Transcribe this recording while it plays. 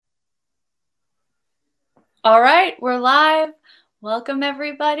All right, we're live. Welcome,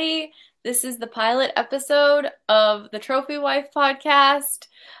 everybody. This is the pilot episode of the Trophy Wife podcast.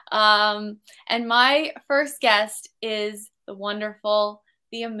 And my first guest is the wonderful,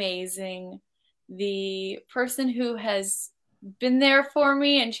 the amazing, the person who has been there for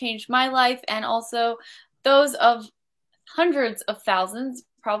me and changed my life, and also those of hundreds of thousands,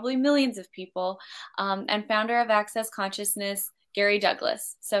 probably millions of people, and founder of Access Consciousness, Gary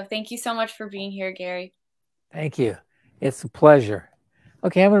Douglas. So thank you so much for being here, Gary. Thank you. It's a pleasure.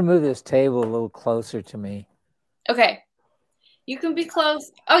 Okay, I'm going to move this table a little closer to me. Okay. You can be close.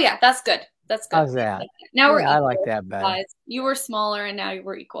 Oh, yeah, that's good. That's good. How's that? Now we're equal. I like that better. You were smaller and now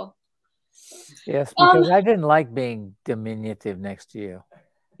we're equal. Yes, because I didn't like being diminutive next to you.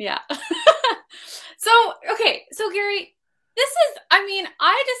 Yeah. So Gary,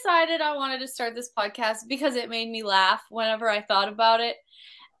 I decided I wanted to start this podcast because it made me laugh whenever I thought about it.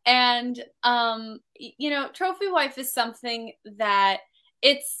 And, Trophy Wife is something that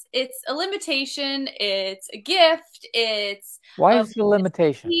it's a limitation. It's a gift. It's why is it a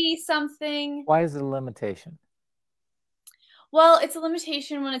limitation? Something. Why is it a limitation? Well, it's a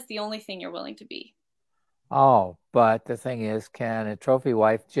limitation when it's the only thing you're willing to be. Oh, but the thing is, can a trophy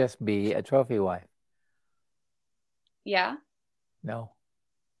wife just be a trophy wife? Yeah. No.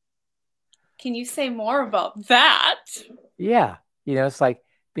 Can you say more about that? Yeah. It's like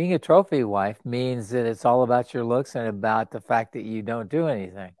being a trophy wife means that it's all about your looks and about the fact that you don't do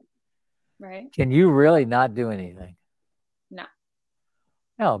anything. Right. Can you really not do anything? No.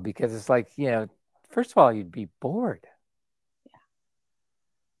 No, because it's like, first of all, you'd be bored. Yeah.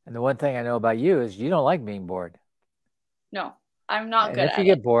 And the one thing I know about you is you don't like being bored. No, I'm not good at it. If you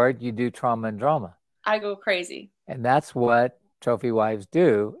get bored, you do trauma and drama. I go crazy. And that's what trophy wives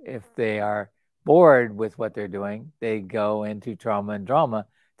do. If they are bored with what they're doing, they go into trauma and drama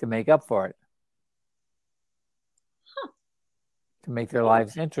to make up for it. Huh. To make their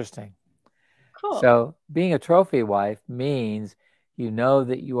lives interesting. Cool. So being a trophy wife means you know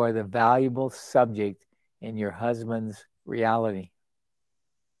that you are the valuable subject in your husband's reality.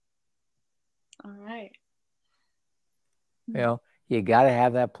 All right. You got to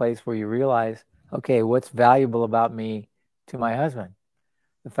have that place where you realize, okay, what's valuable about me to my husband?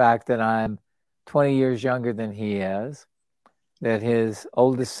 The fact that I'm 20 years younger than he is, that his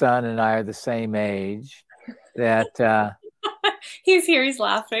oldest son and I are the same age, that he's here, he's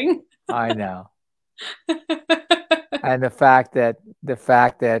laughing. I know. And the fact that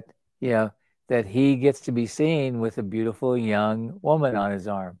that he gets to be seen with a beautiful young woman on his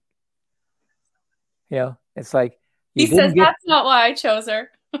arm. It's like he says that's not why I chose her.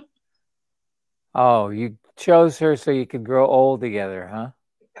 Oh, you chose her so you could grow old together, huh?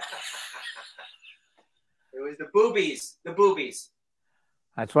 It was the boobies. The boobies.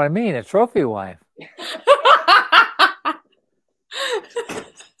 That's what I mean, a trophy wife.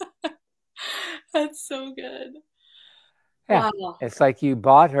 That's so good. Yeah. Wow. It's like you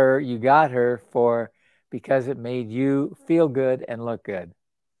got her because it made you feel good and look good.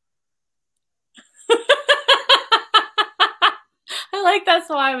 I like that's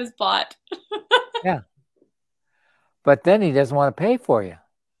why I was bought. Yeah. But then he doesn't want to pay for you.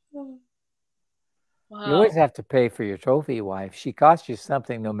 Wow. You always have to pay for your trophy wife. She costs you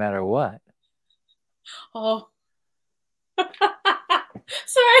something no matter what. Oh. Sorry,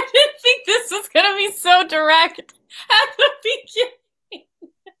 I didn't think this was going to be so direct at the beginning.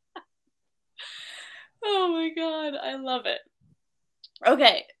 Oh my God, I love it.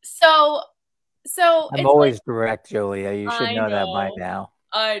 Okay, so I'm always direct, Julia. You should know that by now.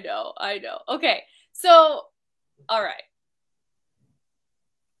 I know. Okay, so, all right.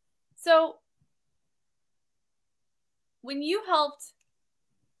 So, when you helped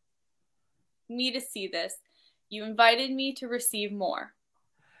me to see this, you invited me to receive more.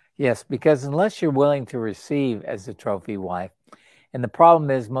 Yes, because unless you're willing to receive as a trophy wife, and the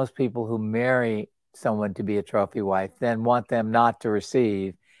problem is most people who marry someone to be a trophy wife then want them not to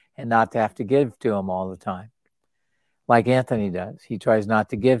receive and not to have to give to them all the time. Like Anthony does. He tries not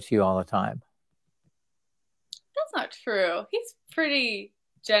to give to you all the time. That's not true. He's pretty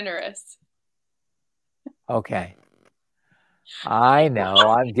generous. Okay. I know.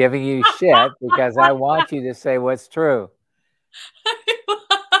 I'm giving you shit because I want you to say what's true.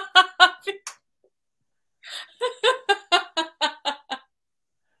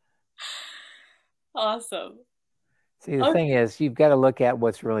 Awesome. See, the thing is, you've got to look at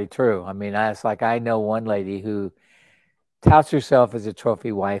what's really true. I mean, I know one lady who touts herself as a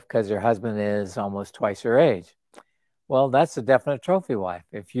trophy wife because her husband is almost twice her age. Well, that's a definite trophy wife.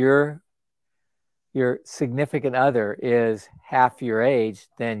 If your significant other is half your age,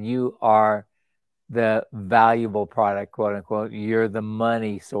 then you are the valuable product, quote unquote. You're the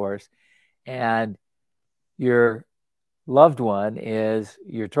money source. And your loved one is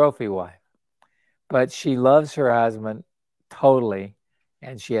your trophy wife. But she loves her husband totally,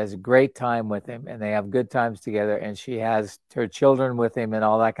 and she has a great time with him, and they have good times together, and she has her children with him and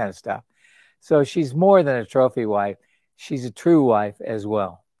all that kind of stuff. So she's more than a trophy wife. She's a true wife as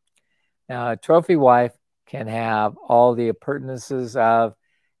well. Now, a trophy wife can have all the appurtenances of,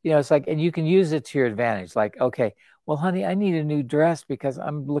 it's like, and you can use it to your advantage. Like, okay, well, honey, I need a new dress because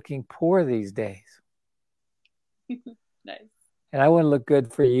I'm looking poor these days. Nice. And I want to look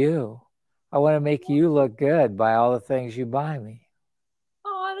good for you. I want to make you look good by all the things you buy me.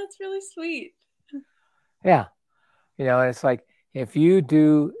 Oh, that's really sweet. Yeah. And it's like, if you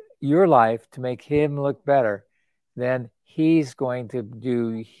do your life to make him look better, then he's going to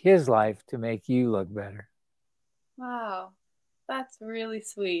do his life to make you look better. Wow. That's really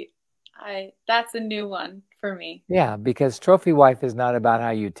sweet. That's a new one for me. Yeah, because trophy wife is not about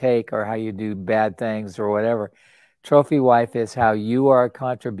how you take or how you do bad things or whatever. Trophy wife is how you are a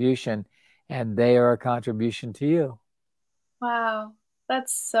contribution and they are a contribution to you. Wow.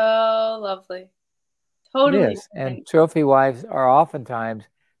 That's so lovely. Totally. It is. And trophy wives are oftentimes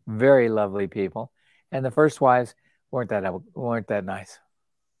very lovely people. And the first wives weren't that nice.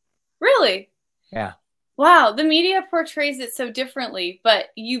 Really? Yeah. Wow. The media portrays it so differently, but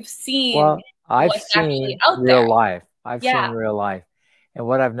you've seen I've what's seen actually out real there. life. I've seen real life. And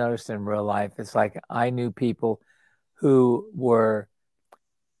what I've noticed in real life, it's like I knew people who were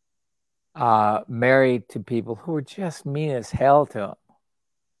married to people who were just mean as hell to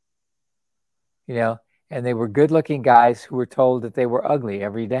them. And they were good-looking guys who were told that they were ugly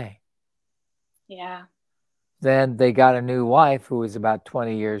every day. Yeah. Then they got a new wife who was about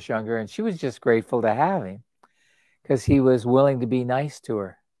 20 years younger, and she was just grateful to have him because he was willing to be nice to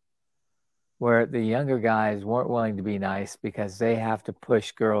her. Where the younger guys weren't willing to be nice because they have to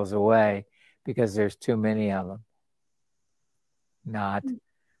push girls away because there's too many of them. Not.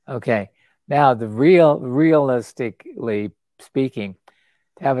 Okay. Now, realistically speaking,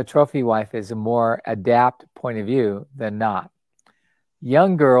 to have a trophy wife is a more adept point of view than not.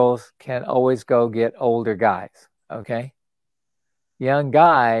 Young girls can always go get older guys, okay? Young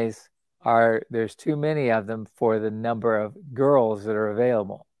guys there's too many of them for the number of girls that are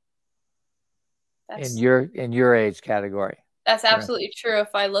available in your age category. That's absolutely true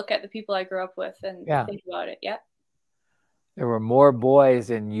if I look at the people I grew up with and think about it. Yeah. There were more boys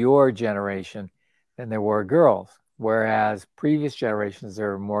in your generation than there were girls, whereas previous generations, there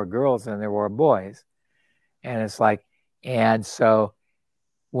were more girls than there were boys. And it's like, and so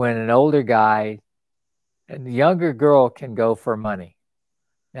when an older guy and the younger girl can go for money.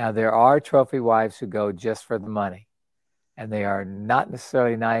 Now, there are trophy wives who go just for the money, and they are not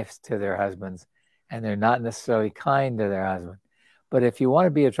necessarily nice to their husbands, and they're not necessarily kind to their husband. But if you want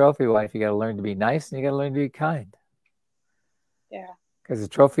to be a trophy wife, you got to learn to be nice and you got to learn to be kind. Yeah. Because a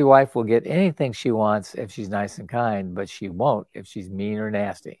trophy wife will get anything she wants if she's nice and kind, but she won't if she's mean or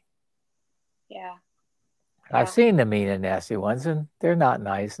nasty. Yeah. I've seen the mean and nasty ones, and they're not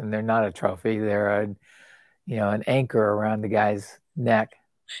nice, and they're not a trophy. They're an anchor around the guy's neck.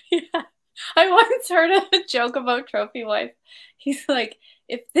 Yeah. I once heard a joke about trophy wife. He's like,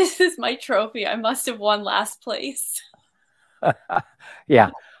 if this is my trophy, I must have won last place.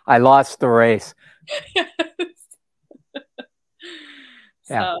 Yeah, I lost the race. Yes.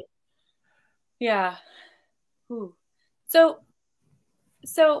 Yeah. Yeah. Ooh. So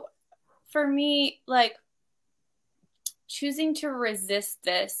for me, like, choosing to resist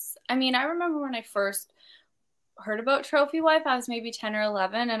this, I mean, I remember when I first heard about trophy wife, I was maybe 10 or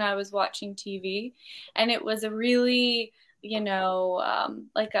 11, and I was watching TV, and it was a really,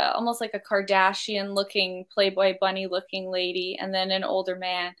 almost like a Kardashian looking, Playboy bunny looking lady, and then an older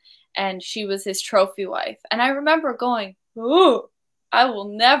man, and she was his trophy wife. And I remember going, ooh, I will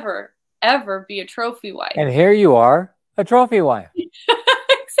never, ever be a trophy wife. And here you are, a trophy wife.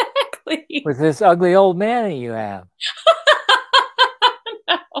 Exactly. With this ugly old man that you have.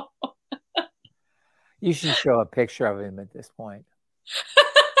 No. You should show a picture of him at this point.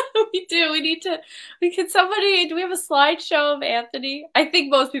 We do. Do we have a slideshow of Anthony? I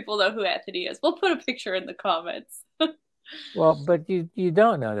think most people know who Anthony is. We'll put a picture in the comments. Well, but you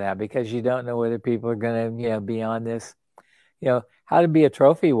don't know that because you don't know whether people are going to, be on this. How to be a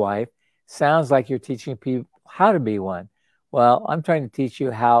trophy wife sounds like you're teaching people how to be one. Well, I'm trying to teach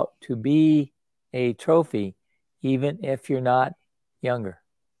you how to be a trophy, even if you're not younger.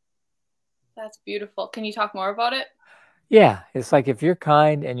 That's beautiful. Can you talk more about it? Yeah, it's like if you're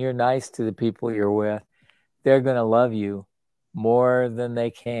kind and you're nice to the people you're with, they're going to love you more than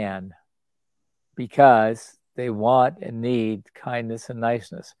they can. because they want and need kindness and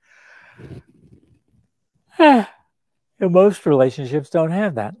niceness. And most relationships don't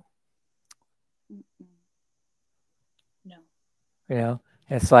have that. No. You know,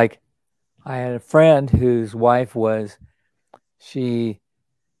 it's like I had a friend whose wife she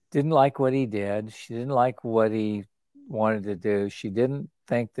didn't like what he did. She didn't like what he wanted to do. She didn't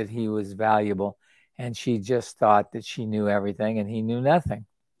think that he was valuable. And she just thought that she knew everything and he knew nothing.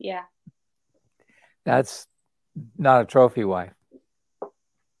 Yeah. That's not a trophy wife.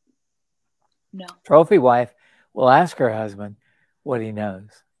 No. Trophy wife will ask her husband what he knows.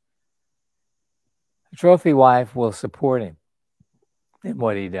 A trophy wife will support him in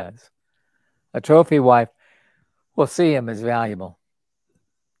what he does. A trophy wife will see him as valuable,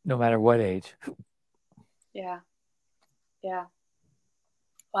 no matter what age. Yeah. Yeah.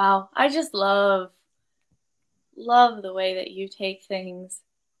 Wow. I just love the way that you take things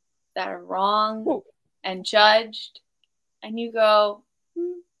that are wrong and judged, and you go,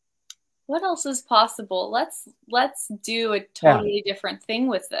 what else is possible? Let's do a totally different thing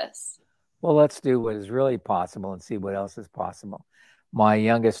with this. Well, let's do what is really possible and see what else is possible. My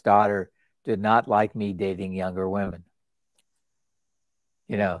youngest daughter did not like me dating younger women.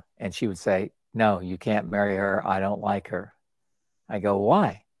 You know, and she would say, no, you can't marry her. I don't like her. I go,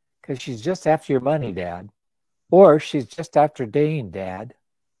 why? Because she's just after your money, Dad. Or she's just after Dane, Dad.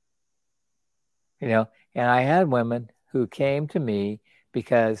 You know, and I had women who came to me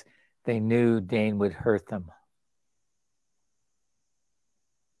because they knew Dane would hurt them.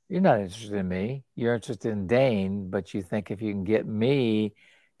 You're not interested in me. You're interested in Dane, but you think if you can get me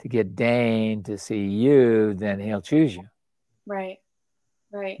to get Dane to see you, then he'll choose you. Right.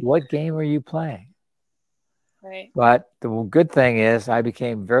 Right. What game are you playing? Right. But the good thing is it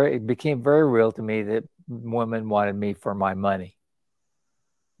became very real to me that women wanted me for my money.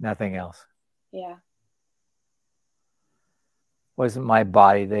 Nothing else. Yeah. Wasn't my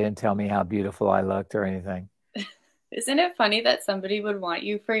body. They didn't tell me how beautiful I looked or anything. Isn't it funny that somebody would want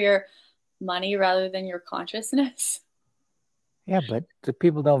you for your money rather than your consciousness? Yeah, but the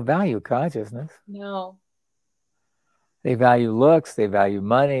people don't value consciousness. No. They value looks, they value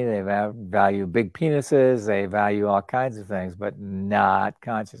money, they value big penises, they value all kinds of things, but not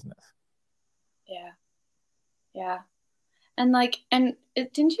consciousness. Yeah. Yeah. And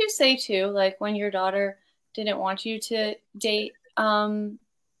didn't you say too, like when your daughter didn't want you to date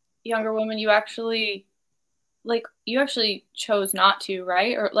younger women, you actually chose not to,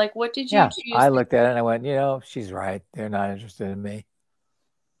 right? Or like what did you choose? I looked at it and I went, she's right. They're not interested in me.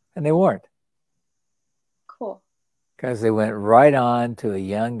 And they weren't. Cool. Because they went right on to a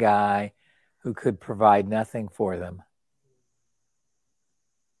young guy who could provide nothing for them.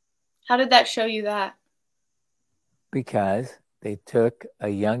 How did that show you that? Because they took a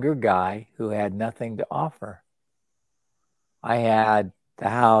younger guy who had nothing to offer. I had the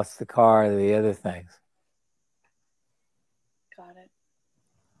house, the car, the other things. Got it.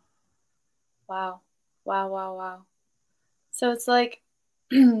 Wow. Wow, wow, wow. So it's like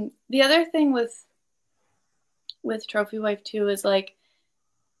the other thing with Trophy Wife too is like,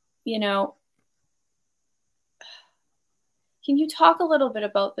 can you talk a little bit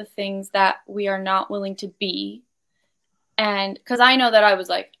about the things that we are not willing to be? And because I know that I was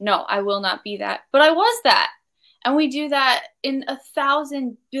like, no, I will not be that. But I was that. And we do that in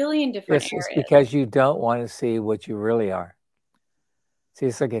 1,000 billion different areas. It's because you don't want to see what you really are. See,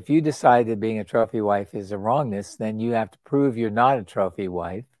 it's like if you decide that being a trophy wife is a wrongness, then you have to prove you're not a trophy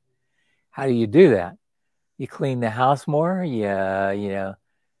wife. How do you do that? You clean the house more? What do you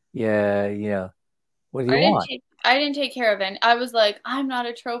want? I didn't take care of it. I was like, I'm not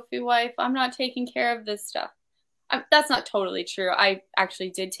a trophy wife. I'm not taking care of this stuff. That's not totally true. I actually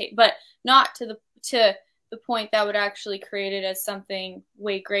did but not to the point that would actually create it as something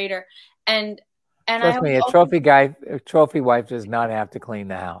way greater. And trust me, a trophy wife does not have to clean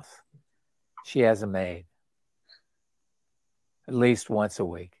the house. She has a maid at least once a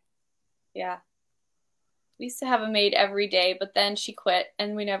week. Yeah. We used to have a maid every day, but then she quit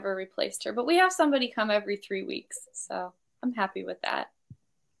and we never replaced her. But we have somebody come every 3 weeks. So I'm happy with that.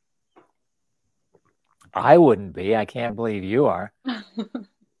 I wouldn't be. I can't believe you are.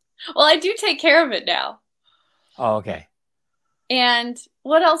 Well, I do take care of it now. Oh, okay. And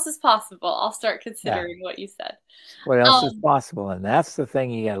what else is possible? I'll start considering what you said. What else is possible? And that's the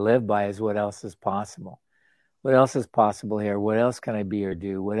thing you got to live by, is what else is possible. What else is possible here? What else can I be or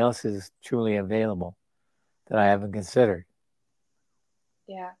do? What else is truly available that I haven't considered?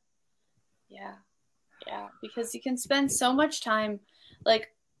 Yeah. Yeah. Yeah. Because you can spend so much time,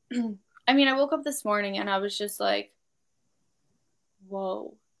 like, I mean, I woke up this morning and I was just like,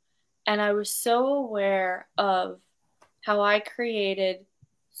 whoa. And I was so aware of how I created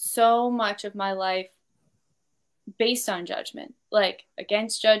so much of my life based on judgment, like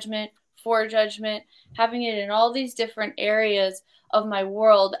against judgment, for judgment, having it in all these different areas of my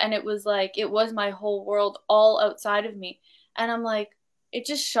world. And it was like, it was my whole world all outside of me. And I'm like, it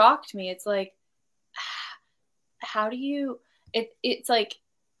just shocked me. It's like, how do you, it's like,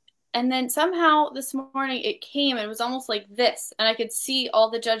 and then somehow this morning it came and it was almost like this. And I could see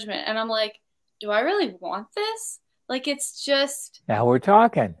all the judgment. And I'm like, do I really want this? Like, it's just. Now we're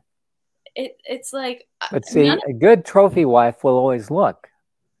talking. It's like. But see, a good trophy wife will always look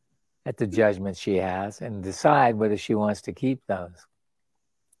at the judgments she has and decide whether she wants to keep those.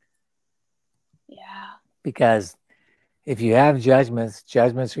 Yeah. Because if you have judgments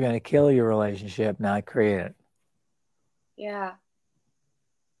are going to kill your relationship, not create it. Yeah.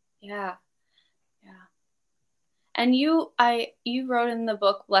 Yeah. Yeah. And you wrote in the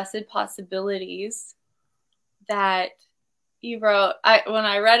book Blessed Possibilities that you wrote, when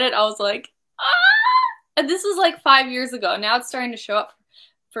I read it, I was like, ah! And this was like 5 years ago. Now it's starting to show up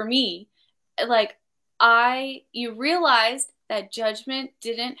for me. Like, you realized that judgment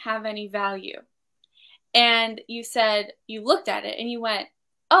didn't have any value. And you said, you looked at it and you went,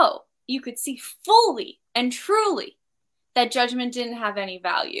 oh, you could see fully and truly that judgment didn't have any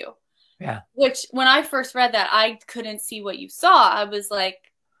value. Yeah. Which, when I first read that, I couldn't see what you saw. I was like,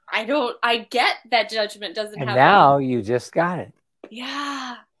 I get that judgment doesn't have. And now you just got it.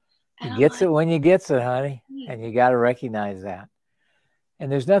 Yeah. You gets it when you gets it, honey. And you got to recognize that.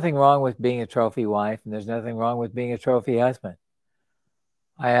 And there's nothing wrong with being a trophy wife, and there's nothing wrong with being a trophy husband.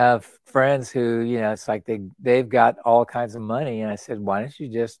 I have friends who, it's like they've got all kinds of money. And I said, why don't you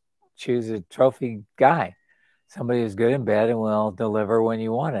just choose a trophy guy? Somebody who's good in bed and will deliver when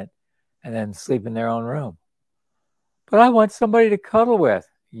you want it, and then sleep in their own room. But I want somebody to cuddle with.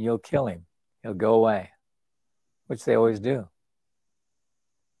 You'll kill him. He'll go away, which they always do.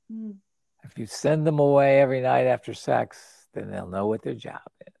 Mm. If you send them away every night after sex, then they'll know what their job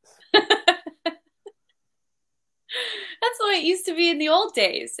is. That's the way it used to be in the old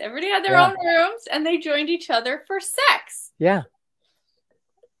days. Everybody had their own rooms and they joined each other for sex. Yeah.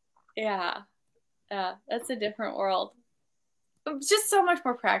 Yeah. That's a different world. It's just so much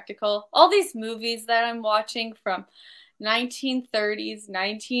more practical. All these movies that I'm watching from 1930s,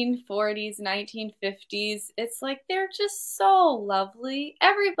 1940s, 1950s, it's like they're just so lovely.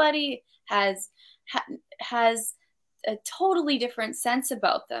 Everybody has a totally different sense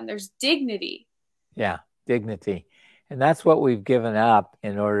about them. There's dignity. Yeah, dignity. And that's what we've given up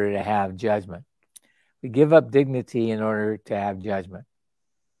in order to have judgment. We give up dignity in order to have judgment.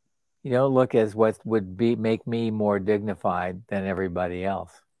 You don't look as what would make me more dignified than everybody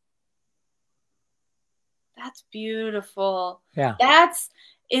else. That's beautiful. Yeah. That's,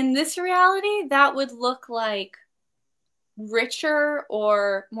 in this reality, that would look like richer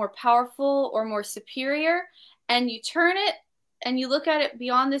or more powerful or more superior. And you turn it and you look at it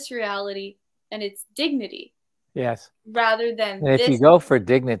beyond this reality and it's dignity. Yes. Rather than and if you go for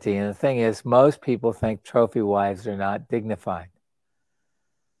dignity, and the thing is, most people think trophy wives are not dignified.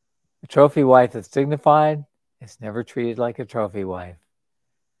 A trophy wife that's dignified is never treated like a trophy wife.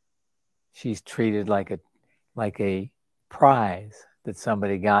 She's treated like a prize that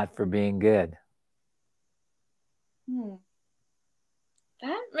somebody got for being good.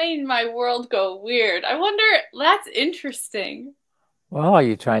 That made my world go weird. I wonder, that's interesting. Well, are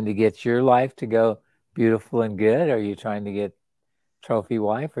you trying to get your life to go beautiful and good? Or are you trying to get trophy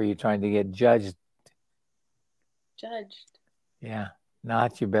wife? Or are you trying to get judged? Judged. Yeah,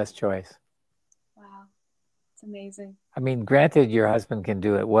 not your best choice. Wow, it's amazing. I mean, granted, your husband can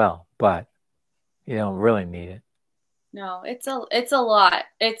do it well, but you don't really need it. No, it's a lot.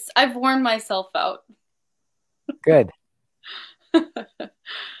 I've worn myself out. Good.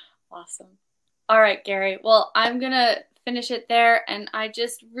 Awesome. All right, Gary. Well, I'm going to finish it there, and I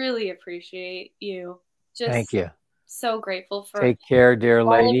just really appreciate you. Just thank you. So grateful for take care, dear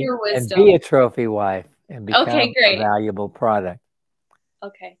lady, and be a trophy wife and become a valuable product.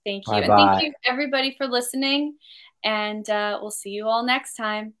 Okay, thank you. Bye-bye. And thank you, everybody, for listening, and we'll see you all next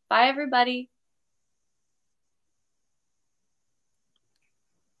time. Bye, everybody.